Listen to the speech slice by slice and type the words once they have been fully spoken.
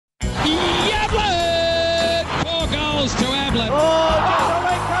balls to Ablett.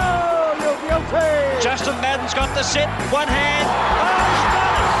 Oh, you're guilty! Justin Madden's got the set, one hand.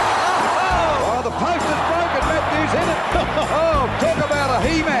 Oh, the post is broken, Matthews in it. Oh, talk about a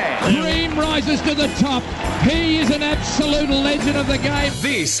he-man. Dream rises to the top. He is an absolute legend of the game.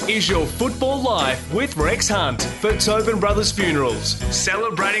 This is your Football Life with Rex Hunt for Tobin Brothers Funerals,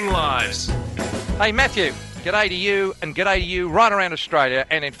 celebrating lives. Hey Matthew, g'day to you and g'day to you right around Australia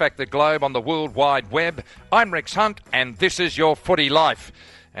and in fact the globe on the World Wide Web. I'm Rex Hunt and this is your Footy Life.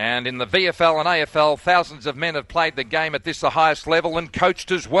 And in the VFL and AFL, thousands of men have played the game at this the highest level and coached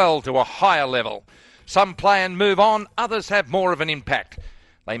as well to a higher level. Some play and move on, others have more of an impact.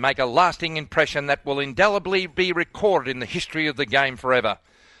 They make a lasting impression that will indelibly be recorded in the history of the game forever.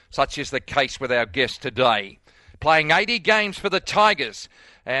 Such is the case with our guest today. Playing 80 games for the Tigers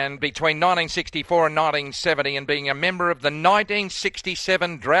and between 1964 and 1970 and being a member of the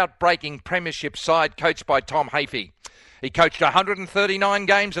 1967 drought-breaking premiership side coached by Tom Hafey. He coached 139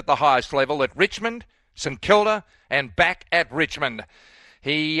 games at the highest level at Richmond, St Kilda and back at Richmond.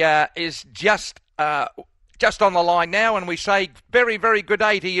 He is just on the line now, and we say very, very good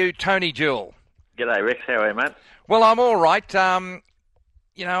day to you, Tony Jewell. G'day, Rex. How are you, mate? Well, I'm all right. I've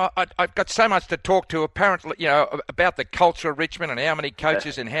got so much to talk to, apparently, about the culture of Richmond and how many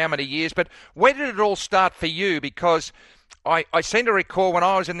coaches and how many years. But where did it all start for you? Because I seem to recall when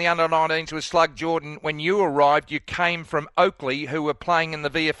I was in the under-19s with Slug Jordan, when you arrived, you came from Oakley, who were playing in the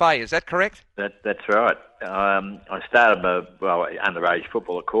VFA. Is that correct? That's right. I started underage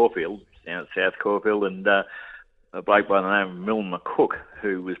football at Caulfield, down at South Caulfield, and a bloke by the name of Milne McCook,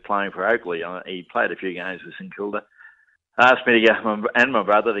 who was playing for Oakley. He played a few games with St Kilda. Asked me to go, and my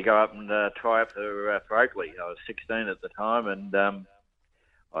brother, to go up and try up for Oakley. I was 16 at the time, and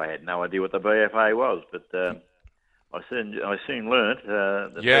I had no idea what the VFA was, but I soon learnt.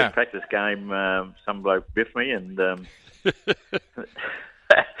 The first practice game, some bloke biffed me, and the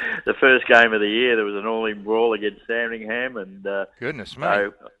first game of the year, there was an all-in brawl against Sandringham, and goodness me.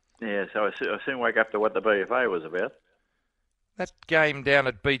 So I soon woke up to what the VFA was about. That game down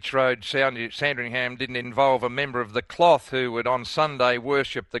at Beach Road, Sandringham, didn't involve a member of the cloth who would on Sunday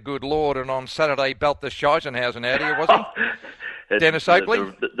worship the good Lord and on Saturday belt the Scheissenhausen out here, was he? Dennis Oakley?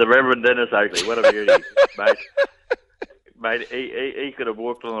 The Reverend Dennis Oakley. What a beauty, mate. Mate, he could have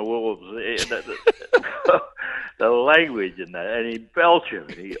walked on the wolves. The language and that, and he belched him.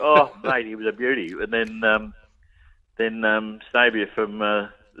 Mate, he was a beauty. And then Saviour from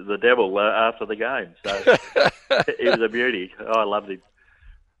the Devil after the game. So he was a beauty. I loved him.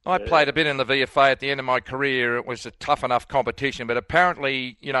 I played a bit in the VFA at the end of my career. It was a tough enough competition, but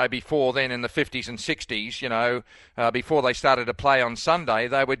apparently, before then in the 50s and 60s, before they started to play on Sunday,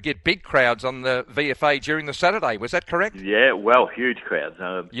 they would get big crowds on the VFA during the Saturday. Was that correct? Yeah, well, huge crowds.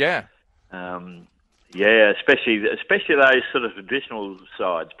 Especially those sort of traditional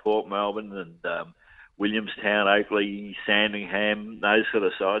sides, Port Melbourne and Williamstown, Oakley, Sandringham, those sort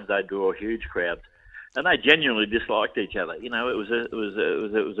of sides. They draw huge crowds. And they genuinely disliked each other. It was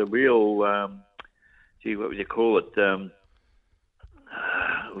a real, what would you call it? It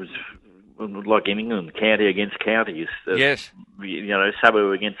was like in England, county against county. Yes.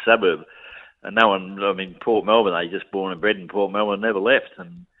 Suburb against suburb. And Port Melbourne, they just born and bred in Port Melbourne, never left.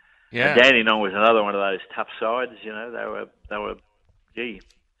 And Dandenong was another one of those tough sides. They were,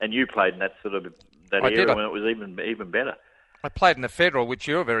 and you played in that sort of that era when it was even better. I played in the Federal, which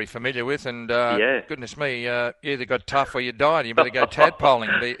you're very familiar with, and goodness me, you either got tough or you died. You better go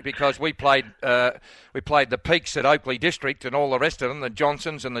tadpoling because we played the Peaks at Oakley District and all the rest of them, the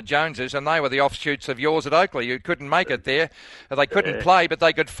Johnsons and the Joneses, and they were the offshoots of yours at Oakley. You couldn't make it there. They couldn't play, but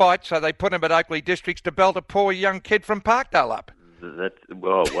they could fight, so they put them at Oakley Districts to belt a poor young kid from Parkdale up.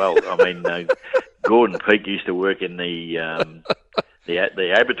 Gordon Peake used to work in the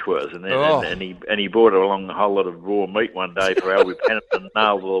abattoirs, and he brought along a whole lot of raw meat one day for Albie Pennant and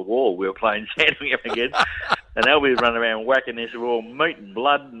nailed to the wall. We were playing Sandringham again, and Albie was running around whacking this raw meat and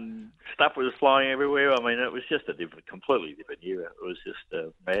blood and stuff was flying everywhere. It was just a completely different era. It was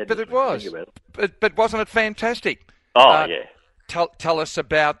just mad. But it was. But wasn't it fantastic? Oh, yeah. Tell us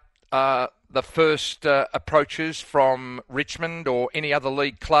about the first approaches from Richmond or any other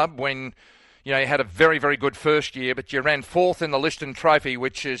league club when you had a very, very good first year, but you ran fourth in the Liston Trophy,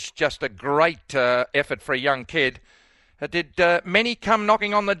 which is just a great effort for a young kid. Did many come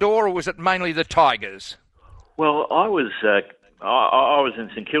knocking on the door, or was it mainly the Tigers? Well, I was in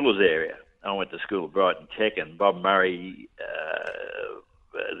St Kilda's area. I went to school at Brighton Tech, and Bob Murray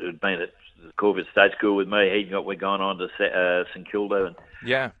had been at the Corvette State School with me. We'd gone on to St Kilda, and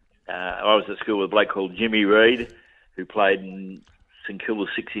I was at school with a bloke called Jimmy Reid, who played in St Kilda's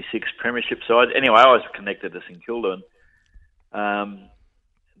 66 premiership side. Anyway, I was connected to St Kilda, and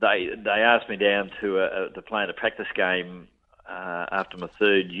they asked me down to play in a practice game after my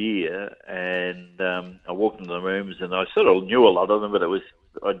third year, and I walked into the rooms and I sort of knew a lot of them, but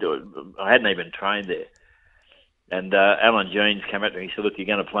I hadn't even trained there. And Alan Jeans came up to me and said, "Look, you're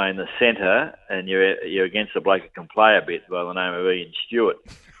going to play in the centre, and you're against a bloke who can play a bit by the name of Ian Stewart."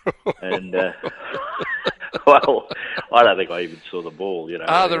 And well, I don't think I even saw the ball.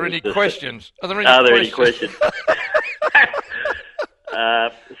 Are there any questions? Are there any questions?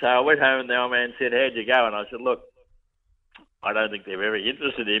 So I went home and the old man said, "How'd you go?" And I said, "Look, I don't think they're very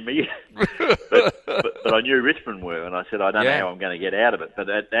interested in me, but I knew Richmond were." And I said, "I don't know how I'm going to get out of it." But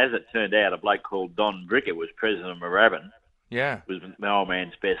as it turned out, a bloke called Don Bricker was president of Moorabbin. Yeah, was my old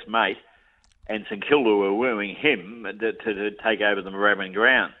man's best mate, and St Kilda were wooing him to take over the Moorabbin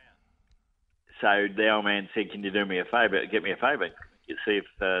ground. So the old man said, "Can you do me a favour? Get me a favour. You see if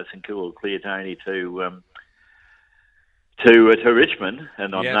St Kilda will clear Tony to Richmond."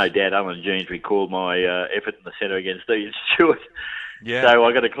 And I've no doubt Alan Jeans recalled my effort in the centre against Ian Stewart. Yeah. So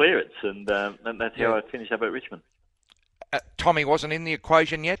I got a clearance, and that's how I finished up at Richmond. Tommy wasn't in the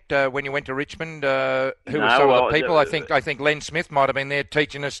equation yet when you went to Richmond. Who were some of the people? I think Len Smith might have been there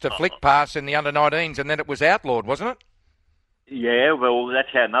teaching us to flick pass in the under-19s, and then it was outlawed, wasn't it? Yeah, well, that's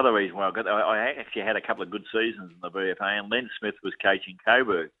another reason why I actually had a couple of good seasons in the VFA, and Len Smith was coaching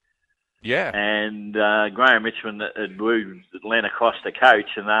Coburg. Yeah. And Graham Richmond had wooed Len across to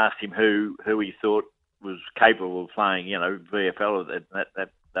coach and asked him who he thought was capable of playing, VFL at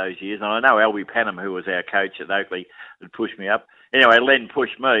those years. And I know Albie Panham, who was our coach at Oakley, had pushed me up. Anyway, Len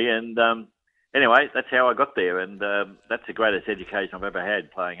pushed me, and anyway, that's how I got there. And that's the greatest education I've ever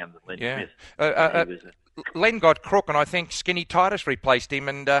had, playing under Len Smith. Len got crook, and I think Skinny Titus replaced him,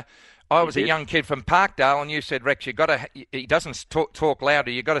 and I was a young kid from Parkdale, and you said, "Rex, he doesn't talk louder.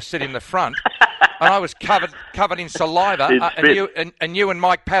 You got to sit in the front." And I was covered in saliva, and you and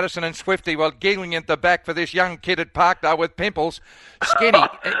Mike Patterson and Swifty were giggling at the back for this young kid at Parkdale with pimples. Skinny,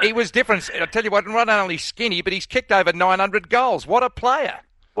 he was different. I tell you what, not only skinny, but he's kicked over 900 goals. What a player!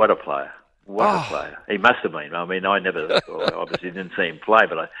 What a player! What a player! He must have been. I mean, I never obviously didn't see him play,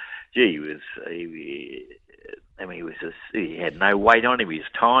 but he he had no weight on him. He was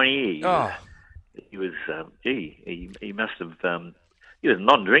tiny. He must have. He was a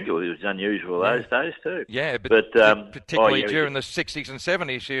non-drinker. It was unusual those days too. Yeah, but particularly during the 60s and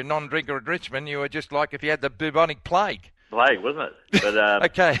 70s, you're a non-drinker at Richmond. You were just like if you had the bubonic plague. Plague, wasn't it? But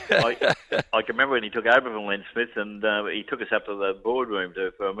okay. I can remember when he took over from Len Smith, and he took us up to the boardroom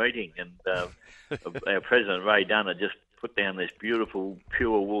for a meeting, and our president Ray Dunn had just put down this beautiful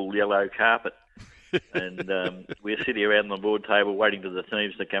pure wool yellow carpet. And we're sitting around the board table waiting for the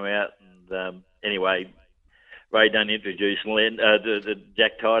teams to come out. And anyway, Ray Dunn introduced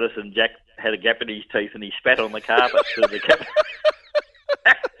Jack Titus, and Jack had a gap in his teeth and he spat on the carpet.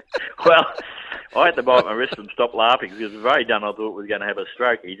 Well, I had to bite my wrist and stop laughing because Ray Dunn, I thought, was going to have a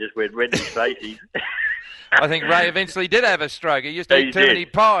stroke. He just went red in his face. I think Ray eventually did have a stroke. He used to eat too many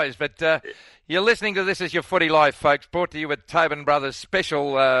pies, but... You're listening to This Is Your Footy Life, folks, brought to you with Tobin Brothers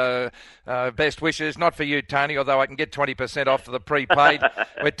special best wishes. Not for you, Tony, although I can get 20% off for the prepaid.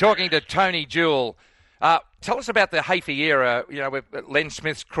 We're talking to Tony Jewell. Tell us about the Hafey era, with Len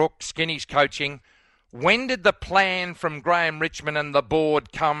Smith's crook, Skinny's coaching. When did the plan from Graham Richmond and the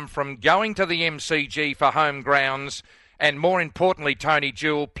board come from going to the MCG for home grounds and, more importantly, Tony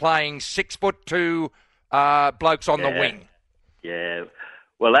Jewell, playing 6'2" blokes on the wing? Yeah.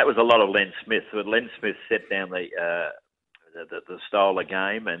 Well, that was a lot of Len Smith. But Len Smith set down the style of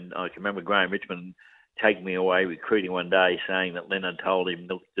game, and I can remember Graham Richmond taking me away recruiting one day, saying that Len had told him,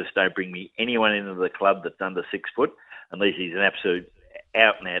 "Look, just don't bring me anyone into the club that's under 6 foot, unless he's an absolute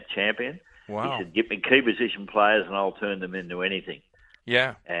out-and-out champion." Wow. He said, "Get me key position players, and I'll turn them into anything."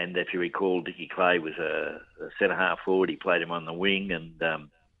 Yeah. And if you recall, Dickie Clay was a centre-half forward. He played him on the wing, and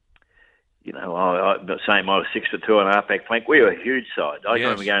I was 6'2" and a half-back flank. We were a huge side. I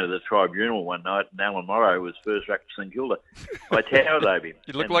remember going to the tribunal one night, and Alan Morrow was first ruck for St Kilda. I towered over him.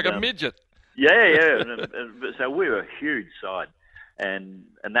 You looked like a midget. Yeah. So we were a huge side. And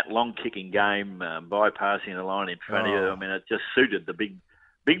that long-kicking game, bypassing the line in front of you, I mean, it just suited the big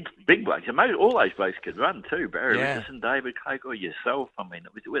blokes. And all those blokes could run too. Barry Richardson, David Coke, or yourself. I mean,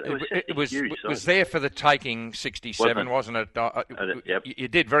 it was huge. It was there for the taking, 67, wasn't it? Yep. You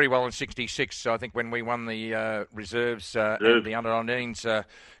did very well in 66, I think, when we won the reserves and the under-19s grand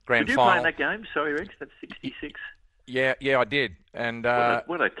final. Did you play in that game? Sorry, Rex, that's 66. Yeah, I did. And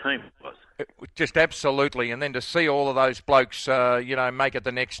what a team it was. Just absolutely. And then to see all of those blokes, make it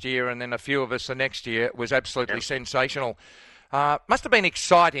the next year, and then a few of us the next year, was absolutely sensational. Must have been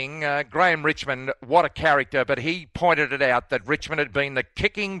exciting. Graham Richmond, what a character, but he pointed it out that Richmond had been the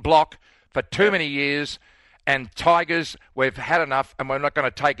kicking block for too many years, and Tigers, we've had enough and we're not going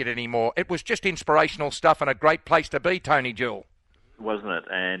to take it anymore. It was just inspirational stuff and a great place to be, Tony Jewell. Wasn't it?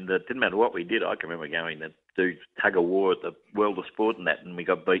 And it didn't matter what we did. I can remember going to do tug of war at the World of Sport and that, and we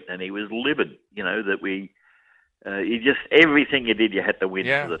got beaten, and he was livid, that we... you just, everything you did, you had to win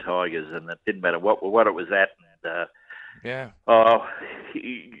for the Tigers, and it didn't matter what it was at. And, he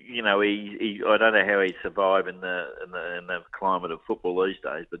I don't know how he survived in the climate of football these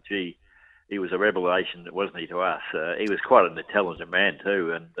days, but gee, he was a revelation, wasn't he, to us? He was quite an intelligent man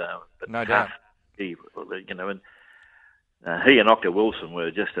too, and but no doubt. He and Octa Wilson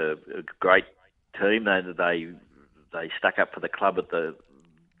were just a great team. They stuck up for the club at the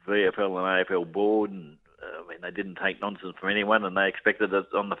VFL and AFL board, and they didn't take nonsense from anyone, and they expected it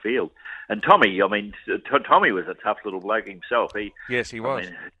on the field. And Tommy, Tommy was a tough little bloke himself. Yes, he was.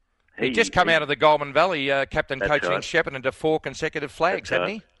 He'd just come out of the Goulburn Valley, captain coaching right. Shepparton to 4 consecutive flags, hadn't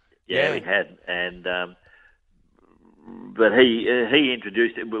he? Yeah, he had. And but he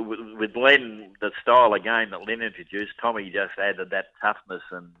introduced it with Len, the style of game that Len introduced. Tommy just added that toughness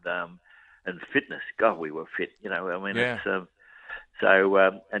and fitness. God, we were fit. It's.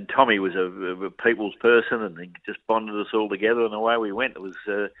 And Tommy was a people's person, and he just bonded us all together, and away we went. It was,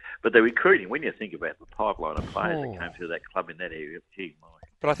 but the recruiting, when you think about the pipeline of players that came through that club in that area, gee, my.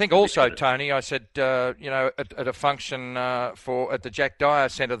 But I think also, Tony, I said, at a function at the Jack Dyer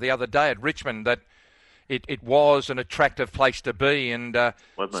Centre the other day at Richmond, that it was an attractive place to be, and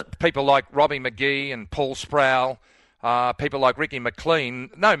people like Robbie McGee and Paul Sproul. People like Ricky McLean,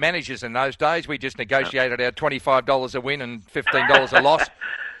 no managers in those days. We just negotiated our $25 a win and $15 a loss.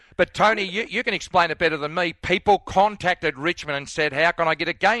 But, Tony, you can explain it better than me. People contacted Richmond and said, how can I get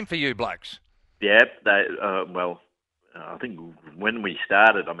a game for you blokes? Yeah, I think when we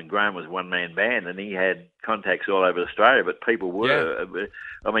started, Graham was one-man band and he had contacts all over Australia, but people were. Yeah.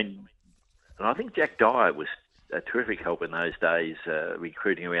 And I think Jack Dyer was a terrific help in those days,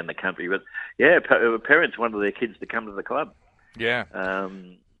 recruiting around the country. But parents wanted their kids to come to the club. Yeah.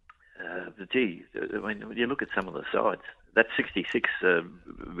 You look at some of the sides. That 66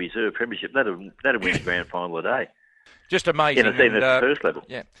 reserve premiership, that'd win a grand final today. Just amazing. In the first level.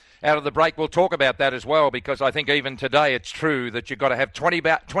 Yeah. Out of the break, we'll talk about that as well, because I think even today it's true that you've got to have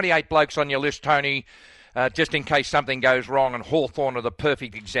 28 blokes on your list, Tony, just in case something goes wrong, and Hawthorn are the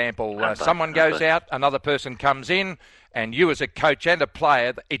perfect example. Someone goes out, another person comes in, and you as a coach and a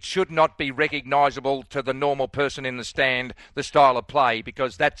player, it should not be recognisable to the normal person in the stand, the style of play,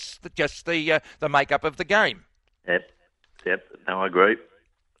 because that's just the makeup of the game. Yep. No, I agree.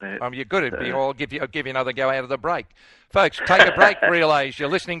 You're good. I'll give you another go out of the break. Folks, take a break, Relays. You're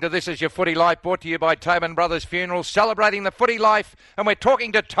listening to This Is Your Footy Life, brought to you by Tobin Brothers Funerals, celebrating the footy life, and we're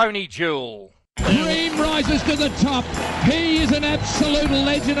talking to Tony Jewell. Dream rises to the top. He is an absolute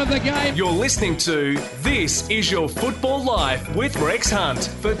legend of the game. You're listening to This Is Your Football Life with Rex Hunt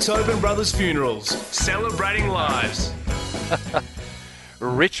for Tobin Brothers Funerals, celebrating lives.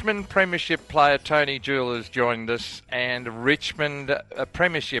 Richmond Premiership player Tony Jewell has joined us, and Richmond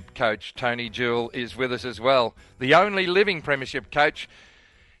Premiership coach Tony Jewell is with us as well. The only living Premiership coach.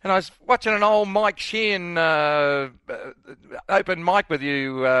 And I was watching an old Mike Sheehan open mic with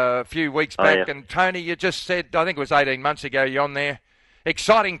you a few weeks back, and Tony, you just said, I think it was 18 months ago, you're on there,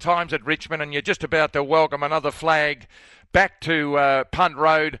 exciting times at Richmond, and you're just about to welcome another flag back to Punt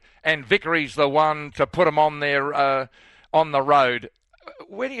Road, and Vickery's the one to put them on there on the road.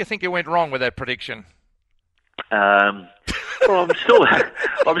 Where do you think you went wrong with that prediction? Well, I'm still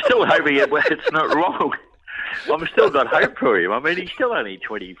hoping it's not wrong. I've still got hope for him. He's still only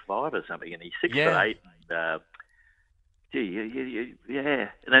 25 or something, and he's 6'8". And,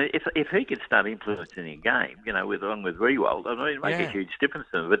 And if he could start influencing a game, along with Jewell, it'd make a huge difference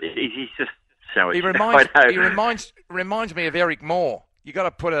to him. But he's just so. He reminds me of Eric Moore. You got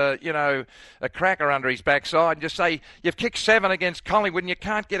to put a cracker under his backside and just say, you've kicked 7 against Collingwood and you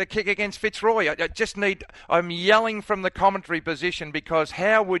can't get a kick against Fitzroy. I'm yelling from the commentary position, because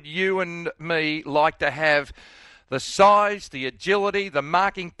how would you and me like to have the size, the agility, the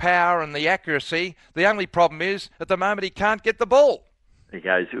marking power and the accuracy? The only problem is, at the moment, he can't get the ball. He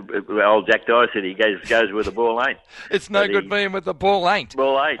goes, old Jack Dyer said, he goes where the ball ain't. It's no good being with the ball ain't.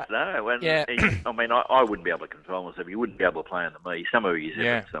 Ball ain't, no. I wouldn't be able to control myself. He wouldn't be able to play under me. Some of his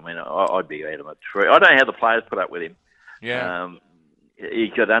efforts, I'd be out of my tree. I don't know how the players put up with him.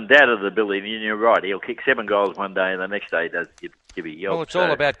 He's got undoubted ability, and you're right. He'll kick 7 goals one day, and the next day give you help. Well, it's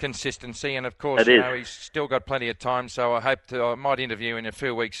all about consistency, and of course, he's still got plenty of time. So I might interview in a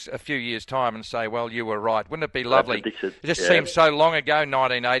few years' time, and say, well, you were right. Wouldn't it be lovely? It just seems so long ago,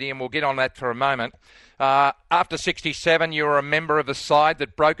 1980, and we'll get on that for a moment. After 67, you were a member of a side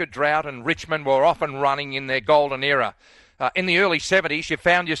that broke a drought, and Richmond were off and running in their golden era. In the early 70s, you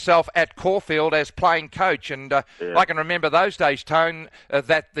found yourself at Caulfield as playing coach, and I can remember those days, Tone,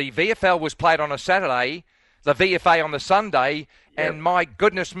 that the VFL was played on a Saturday, the VFA on the Sunday, and my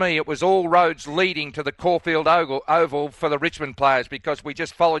goodness me, it was all roads leading to the Caulfield Oval for the Richmond players, because we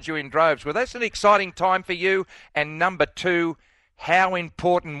just followed you in droves. Well, that's an exciting time for you. And number two, how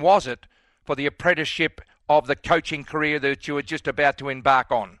important was it for the apprenticeship of the coaching career that you were just about to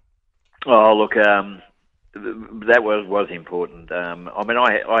embark on? Oh, look, that was important. I mean,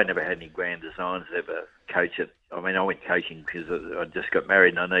 I never had any grand designs to ever coach it. I mean, I went coaching because I just got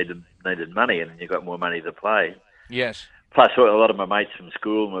married and I needed money, and you got more money to play. Yes. Plus, a lot of my mates from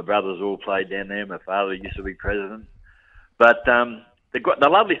school, my brothers all played down there. My father used to be president. But the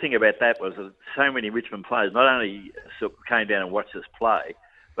lovely thing about that was that so many Richmond players not only came down and watched us play,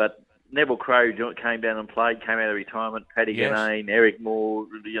 but Neville Crowe came down and played, came out of retirement. Paddy Ganane, Eric Moore,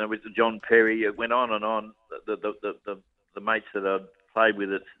 with John Perry. It went on and on. The mates that I played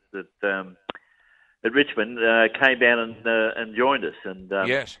with at Richmond came down and joined us. And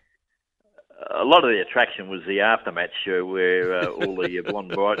yes. A lot of the attraction was the aftermatch show where all the blonde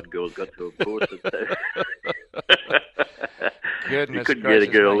Brighton girls got to applaud it. You couldn't get a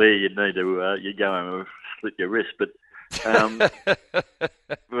girl there, you'd need to you'd go home and slit your wrist. But but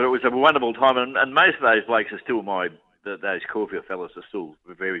it was a wonderful time, and most of those blokes are still those Caulfield fellas are still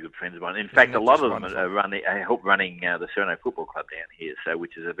very good friends of mine. In fact, a lot of them help running the Sereno Football Club down here,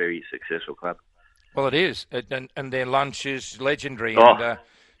 which is a very successful club. Well, it is, and their lunch is legendary.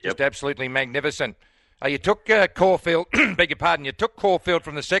 Just absolutely magnificent. You took Caulfield, beg your pardon, you took Caulfield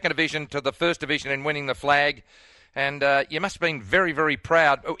from the second division to the first division in winning the flag, and you must have been very, very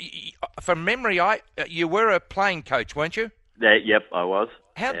proud. From memory, you were a playing coach, weren't you? Yep, I was.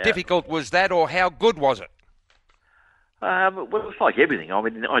 How difficult was that, or how good was it? Well, it's like everything. I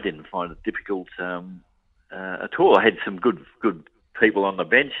mean, I didn't find it difficult at all. I had some good people on the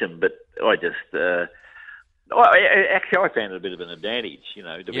bench, but I just... Actually, I found it a bit of an advantage,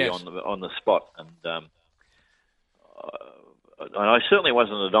 to be on the spot, and I certainly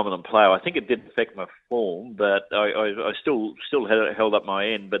wasn't a dominant player. I think it did affect my form, but I still held up my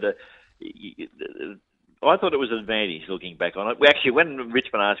end. But I thought it was an advantage looking back on it. Actually, when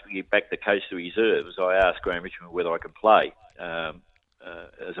Richmond asked me to get back to coach the reserves, I asked Graham Richmond whether I could play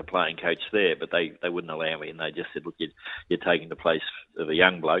as a playing coach there, but they wouldn't allow me, and they just said, "Look, you're taking the place of a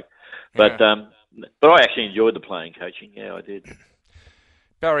young bloke." But I actually enjoyed the playing coaching. Yeah, I did.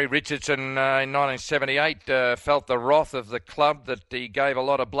 Barry Richardson in 1978 felt the wrath of the club that he gave a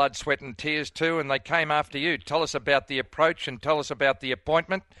lot of blood, sweat and tears to, and they came after you. Tell us about the approach, and tell us about the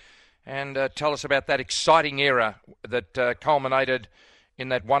appointment, and tell us about that exciting era that culminated in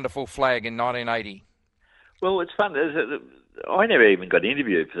that wonderful flag in 1980. Well, it's fun. I never even got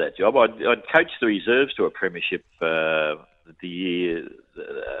interviewed for that job. I'd coached the reserves to a premiership the year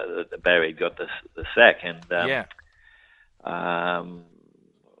that Barry got the sack, and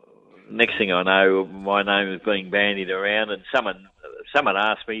next thing I know, my name was being bandied around, and someone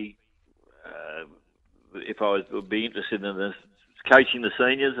asked me if I would be interested in coaching the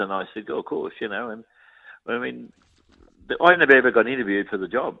seniors, and I said, "Oh, of course, And I mean, I never ever got interviewed for the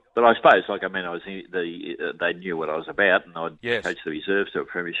job, but I suppose, they knew what I was about, and I'd coach the reserves to a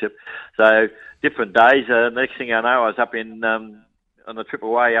premiership. So different days. Next thing I know, I was up in on the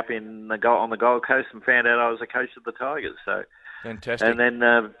Triple A up on the Gold Coast, and found out I was a coach of the Tigers. So fantastic. And then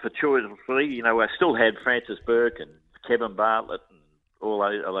fortuitously, I still had Francis Burke and Kevin Bartlett and all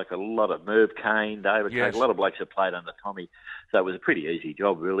those, like a lot of Merv Kane, David Kane, a lot of blokes that played under Tommy. So it was a pretty easy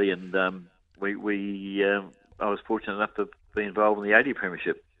job, really, and I was fortunate enough to be involved in the 80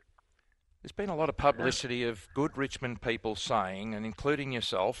 premiership. There's been a lot of publicity of good Richmond people saying, and including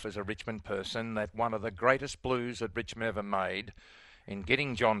yourself as a Richmond person, that one of the greatest blues that Richmond ever made in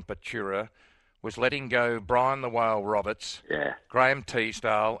getting John Patura was letting go Brian the Whale Roberts, Graham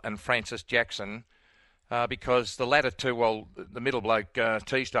Teasdale and Francis Jackson, because the latter two, the middle bloke,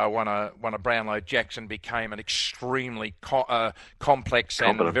 Teasdale, won a Brownlow. Jackson became an extremely complex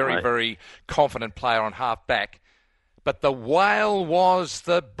and very, very confident player on half-back. But the Whale was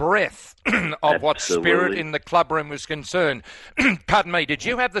the breath of what spirit in the clubroom was concerned. Pardon me, did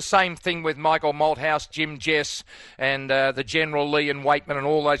you have the same thing with Michael Malthouse, Jim Jess, and the General Lee and Waitman and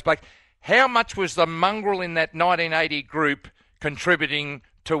all those blokes? How much was the mongrel in that 1980 group contributing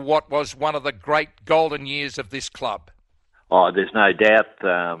to what was one of the great golden years of this club? Oh, there's no doubt.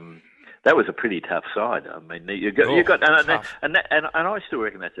 That was a pretty tough side. I mean, you got, and I still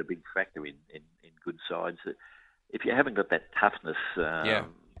reckon that's a big factor in good sides. If you haven't got that toughness, you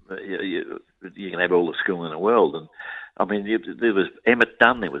can have all the skill in the world. And I mean, there was Emmett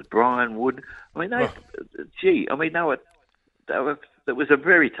Dunn, there was Brian Wood. I mean, it was a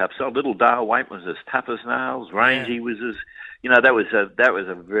very tough side. Little Dale Waite was as tough as nails. Rangy was as, that was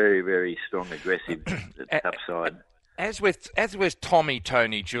a very, very strong, aggressive, tough side. As with Tony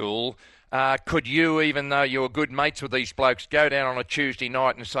Jewell, could you, even though you were good mates with these blokes, go down on a Tuesday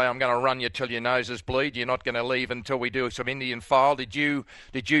night and say, I'm going to run you till your noses bleed, you're not going to leave until we do some Indian file? Did you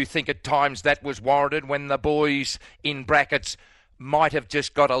think at times that was warranted when the boys, in brackets, might have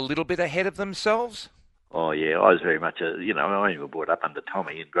just got a little bit ahead of themselves? Oh, yeah, I was very much I was brought up under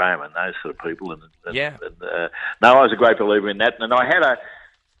Tommy and Graham and those sort of people. No, I was a great believer in that. And I had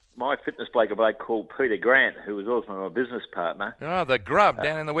my fitness bloke called Peter Grant, who was also my business partner. Oh, the Grub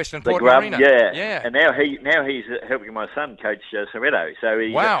down in the Western Port Arena. Yeah. And now he's helping my son coach Soretto. So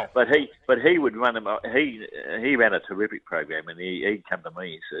wow. But he would run him. He ran a terrific program, and he'd come to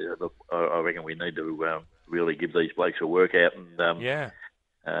me and say, "Look, I reckon we need to really give these blokes a workout." And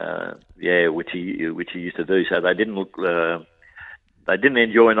which he used to do. So they didn't look. They didn't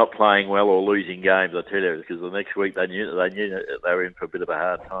enjoy not playing well or losing games, I tell you, because the next week they knew they were in for a bit of a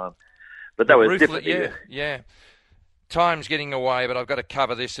hard time. But that was different. Yeah. Time's getting away, but I've got to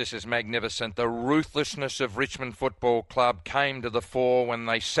cover this. This is magnificent. The ruthlessness of Richmond Football Club came to the fore when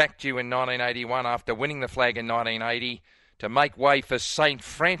they sacked you in 1981 after winning the flag in 1980 to make way for St.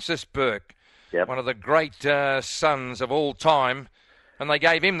 Francis Burke, one of the great sons of all time. And they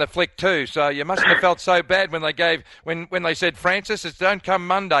gave him the flick too, so you mustn't have felt so bad when they said, Francis, it's don't come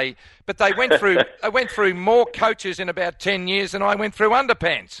Monday. But they went through more coaches in about 10 years than I went through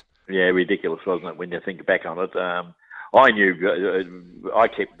underpants. Yeah, ridiculous, wasn't it, when you think back on it? I knew, I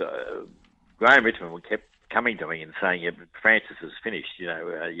kept, Graham Richmond kept coming to me and saying, Francis is finished,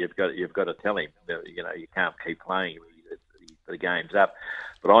 you've got to tell him, you can't keep playing, the game's up.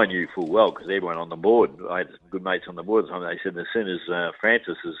 But I knew full well, because everyone on the board, I had some good mates on the board, and they said as soon as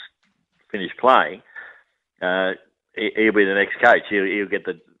Francis has finished playing, he'll be the next coach. He'll get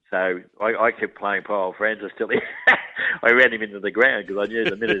the... So I kept playing Paul Francis till I ran him into the ground, because I knew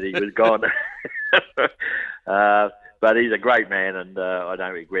the minute he was gone. But he's a great man, and I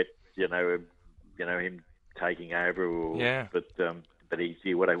don't regret, him taking over. But he's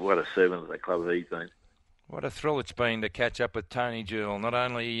what a servant of the club he's been. What a thrill it's been to catch up with Tony Jewell. Not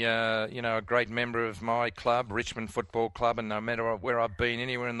only, a great member of my club, Richmond Football Club, and no matter where I've been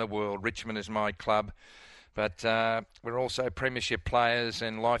anywhere in the world, Richmond is my club. But we're also premiership players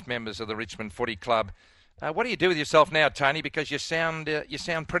and life members of the Richmond Footy Club. What do you do with yourself now, Tony? Because you sound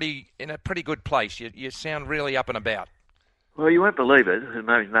pretty in a pretty good place. You sound really up and about. Well, you won't believe it.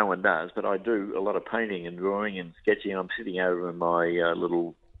 No one does, but I do a lot of painting and drawing and sketching. I'm sitting over in my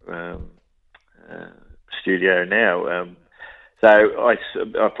little... studio now. So I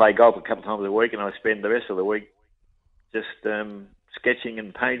play golf a couple of times a week, and I spend the rest of the week just sketching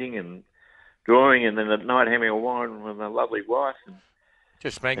and painting and drawing, and then at night having a wine with a lovely wife. And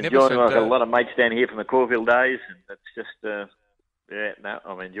just magnificent. Enjoying a lot of mates down here from the Caulfield days, and it's just...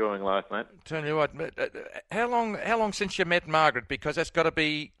 I'm enjoying life, mate. Tell you what, how long since you met Margaret? Because that's got to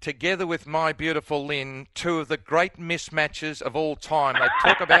be, together with my beautiful Lynn, two of the great mismatches of all time. They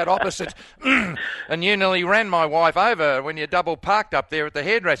talk about opposites, and you nearly ran my wife over when you double parked up there at the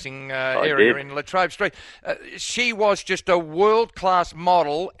hairdressing area in Latrobe Street. She was just a world-class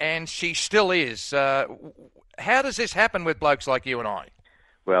model, and she still is. How does this happen with blokes like you and I?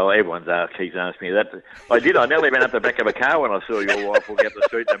 Well, everyone keeps asking me that. I did. I nearly ran up the back of a car when I saw your wife walk up the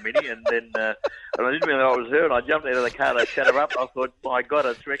street in a Mini, and then and I didn't realise it was her, and I jumped out of the car to chat her up. I thought, my God,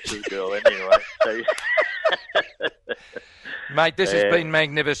 it's Rex's girl. Anyway. So... Mate, this has been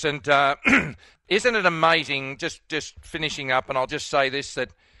magnificent. Isn't it amazing, just finishing up, and I'll just say this, that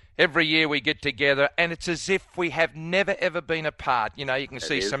every year we get together, and it's as if we have never, ever been apart. You can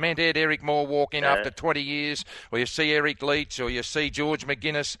see cement-head Eric Moore walk in after 20 years, or you see Eric Leach, or you see George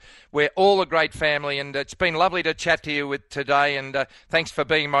McGuinness. We're all a great family, and it's been lovely to chat to you today, and thanks for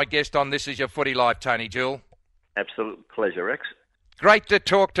being my guest on This Is Your Footy Life, Tony Jewell. Absolute pleasure, Rex. Great to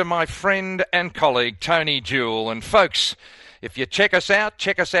talk to my friend and colleague, Tony Jewell. And folks, if you check us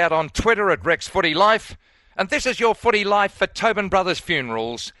out on Twitter at Rex Footy Life. And this is your Footy Life for Tobin Brothers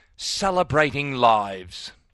Funerals, celebrating lives.